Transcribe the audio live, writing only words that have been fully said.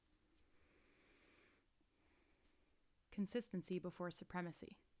Consistency before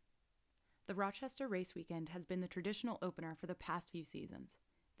supremacy. The Rochester race weekend has been the traditional opener for the past few seasons.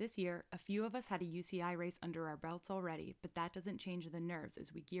 This year, a few of us had a UCI race under our belts already, but that doesn't change the nerves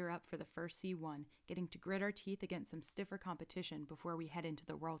as we gear up for the first C1, getting to grit our teeth against some stiffer competition before we head into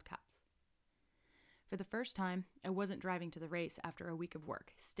the World Cups. For the first time, I wasn't driving to the race after a week of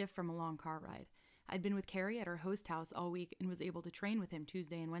work, stiff from a long car ride. I'd been with Carrie at our host house all week and was able to train with him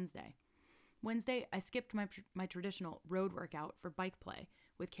Tuesday and Wednesday. Wednesday, I skipped my traditional road workout for bike play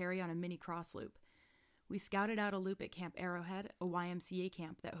with Carrie on a mini cross loop. We scouted out a loop at Camp Arrowhead, a YMCA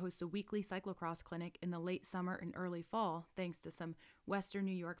camp that hosts a weekly cyclocross clinic in the late summer and early fall thanks to some Western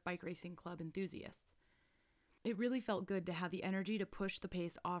New York bike racing club enthusiasts. It really felt good to have the energy to push the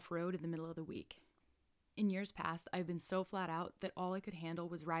pace off-road in the middle of the week. In years past, I've been so flat out that all I could handle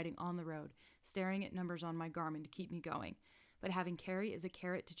was riding on the road, staring at numbers on my Garmin to keep me going. But having Carrie as a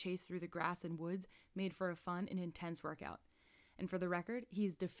carrot to chase through the grass and woods made for a fun and intense workout. And for the record,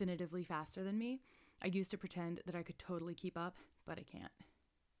 he's definitively faster than me. I used to pretend that I could totally keep up, but I can't.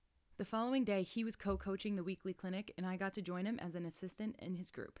 The following day, he was co-coaching the weekly clinic, and I got to join him as an assistant in his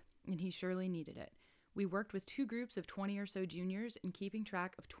group, and he surely needed it. We worked with 2 groups of 20 or so juniors, and keeping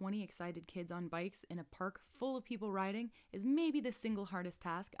track of 20 excited kids on bikes in a park full of people riding is maybe the single hardest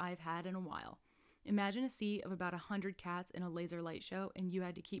task I've had in a while. Imagine a sea of about 100 cats in a laser light show, and you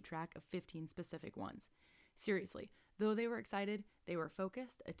had to keep track of 15 specific ones. Seriously, though they were excited, they were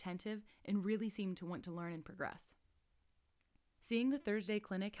focused, attentive, and really seemed to want to learn and progress. Seeing the Thursday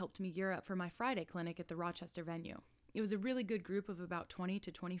clinic helped me gear up for my Friday clinic at the Rochester venue. It was a really good group of about 20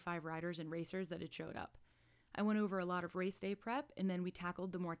 to 25 riders and racers that had showed up. I went over a lot of race day prep, and then we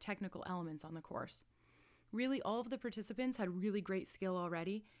tackled the more technical elements on the course. Really, all of the participants had really great skill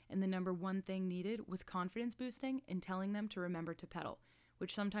already, and the number one thing needed was confidence boosting and telling them to remember to pedal,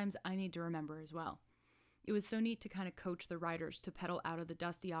 which sometimes I need to remember as well. It was so neat to kind of coach the riders to pedal out of the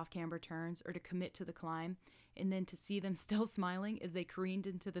dusty off-camber turns or to commit to the climb, and then to see them still smiling as they careened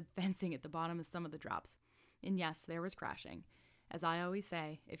into the fencing at the bottom of some of the drops. And yes, there was crashing. As I always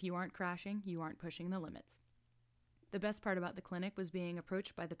say, if you aren't crashing, you aren't pushing the limits. The best part about the clinic was being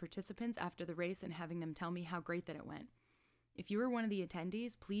approached by the participants after the race and having them tell me how great that it went. If you were one of the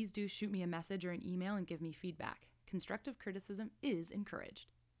attendees, please do shoot me a message or an email and give me feedback. Constructive criticism is encouraged.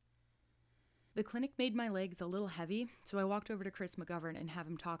 The clinic made my legs a little heavy, so I walked over to Chris McGovern and have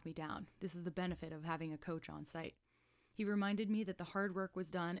him talk me down. This is the benefit of having a coach on site. He reminded me that the hard work was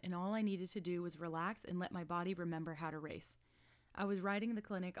done and all I needed to do was relax and let my body remember how to race. I was riding the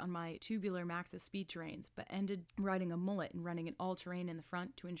clinic on my tubular Maxxis speed terrains, but ended riding a mullet and running an all-terrain in the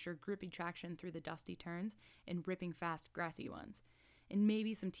front to ensure grippy traction through the dusty turns and ripping fast grassy ones, and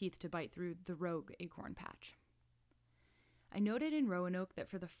maybe some teeth to bite through the rogue acorn patch. I noted in Roanoke that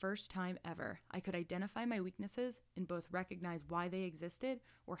for the first time ever, I could identify my weaknesses and both recognize why they existed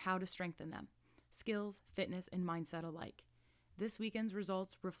or how to strengthen them. Skills, fitness, and mindset alike. This weekend's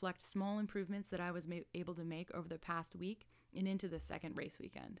results reflect small improvements that I was able to make over the past week and into the second race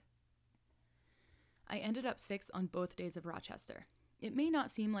weekend. I ended up 6th on both days of Rochester. It may not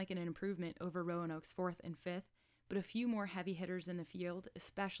seem like an improvement over Roanoke's 4th and 5th, but a few more heavy hitters in the field,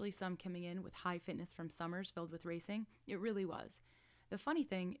 especially some coming in with high fitness from summers filled with racing, it really was. The funny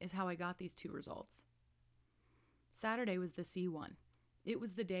thing is how I got these 2 results. Saturday was the C1. It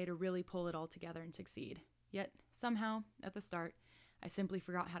was the day to really pull it all together and succeed. Yet, somehow, at the start, I simply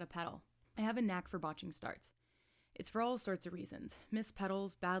forgot how to pedal. I have a knack for botching starts. It's for all sorts of reasons. Missed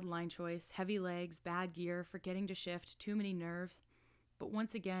pedals, bad line choice, heavy legs, bad gear, forgetting to shift, too many nerves. But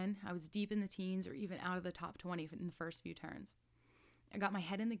once again, I was deep in the teens or even out of the top 20 in the first few turns. I got my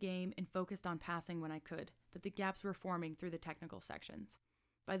head in the game and focused on passing when I could, but the gaps were forming through the technical sections.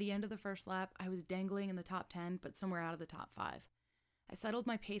 By the end of the first lap, I was dangling in the top 10, but somewhere out of the top 5. I settled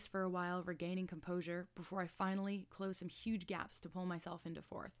my pace for a while, regaining composure, before I finally closed some huge gaps to pull myself into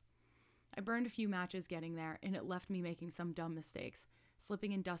 4th. I burned a few matches getting there, and it left me making some dumb mistakes,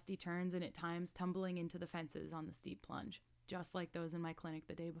 slipping in dusty turns and at times tumbling into the fences on the steep plunge, just like those in my clinic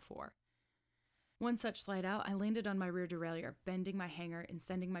the day before. One such slide out, I landed on my rear derailleur, bending my hanger and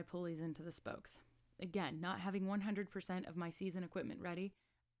sending my pulleys into the spokes. Again, not having 100% of my season equipment ready,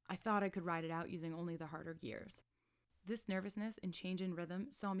 I thought I could ride it out using only the harder gears. This nervousness and change in rhythm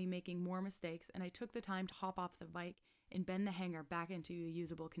saw me making more mistakes, and I took the time to hop off the bike and bend the hanger back into a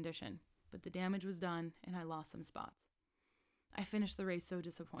usable condition. But the damage was done, and I lost some spots. I finished the race so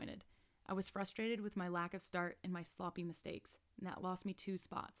disappointed. I was frustrated with my lack of start and my sloppy mistakes, and that lost me 2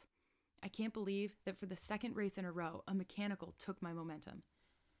 spots. I can't believe that for the second race in a row, a mechanical took my momentum.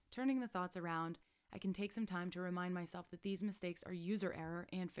 Turning the thoughts around, I can take some time to remind myself that these mistakes are user error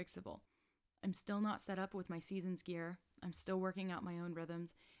and fixable. I'm still not set up with my season's gear. I'm still working out my own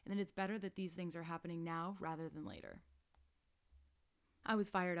rhythms, and that it's better that these things are happening now rather than later. I was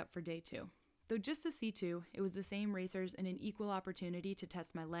fired up for day 2. Though just a C2, it was the same racers and an equal opportunity to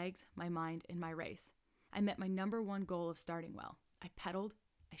test my legs, my mind, and my race. I met my number 1 goal of starting well. I pedaled,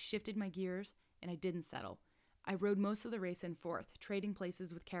 I shifted my gears, and I didn't settle. I rode most of the race in 4th, trading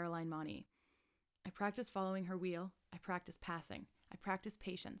places with Caroline Money. I practiced following her wheel. I practiced passing. I practiced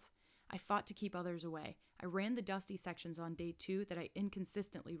patience. I fought to keep others away. I ran the dusty sections on day 2 that I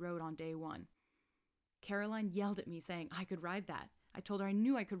inconsistently rode on day 1. Caroline yelled at me saying I could ride that. I told her I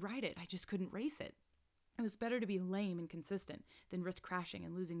knew I could ride it, I just couldn't race it. It was better to be lame and consistent than risk crashing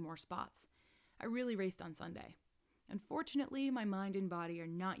and losing more spots. I really raced on Sunday. Unfortunately, my mind and body are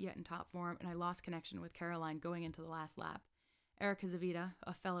not yet in top form, and I lost connection with Caroline going into the last lap. Erica Zavita,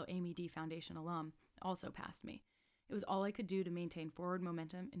 a fellow Amy D. Foundation alum, also passed me. It was all I could do to maintain forward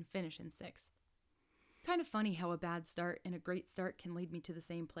momentum and finish in 6th. Kind of funny how a bad start and a great start can lead me to the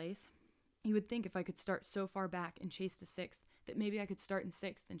same place. You would think if I could start so far back and chase to 6th, that maybe I could start in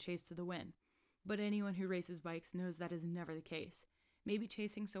 6th and chase to the win. But anyone who races bikes knows that is never the case. Maybe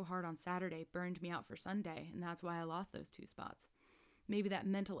chasing so hard on Saturday burned me out for Sunday, and that's why I lost those 2 spots. Maybe that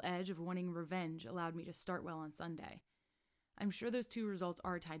mental edge of wanting revenge allowed me to start well on Sunday. I'm sure those 2 results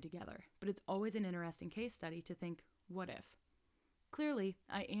are tied together, but it's always an interesting case study to think, what if? Clearly,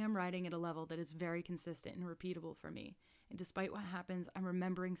 I am riding at a level that is very consistent and repeatable for me, and despite what happens, I'm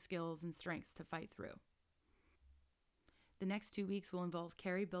remembering skills and strengths to fight through. The next 2 weeks will involve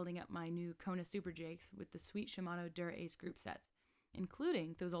Carrie building up my new Kona Super Jakes with the sweet Shimano Dura Ace group sets,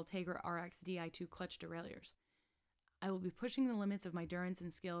 including those Ultegra RX Di2 clutch derailleurs. I will be pushing the limits of my endurance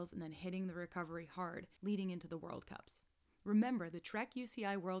and skills and then hitting the recovery hard, leading into the World Cups. Remember, the Trek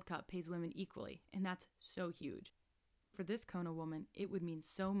UCI World Cup pays women equally, and that's so huge. For this Kona woman, it would mean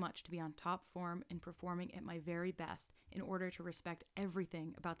so much to be on top form and performing at my very best in order to respect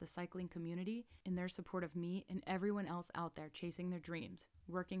everything about the cycling community and their support of me and everyone else out there chasing their dreams,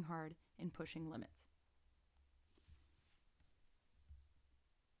 working hard, and pushing limits.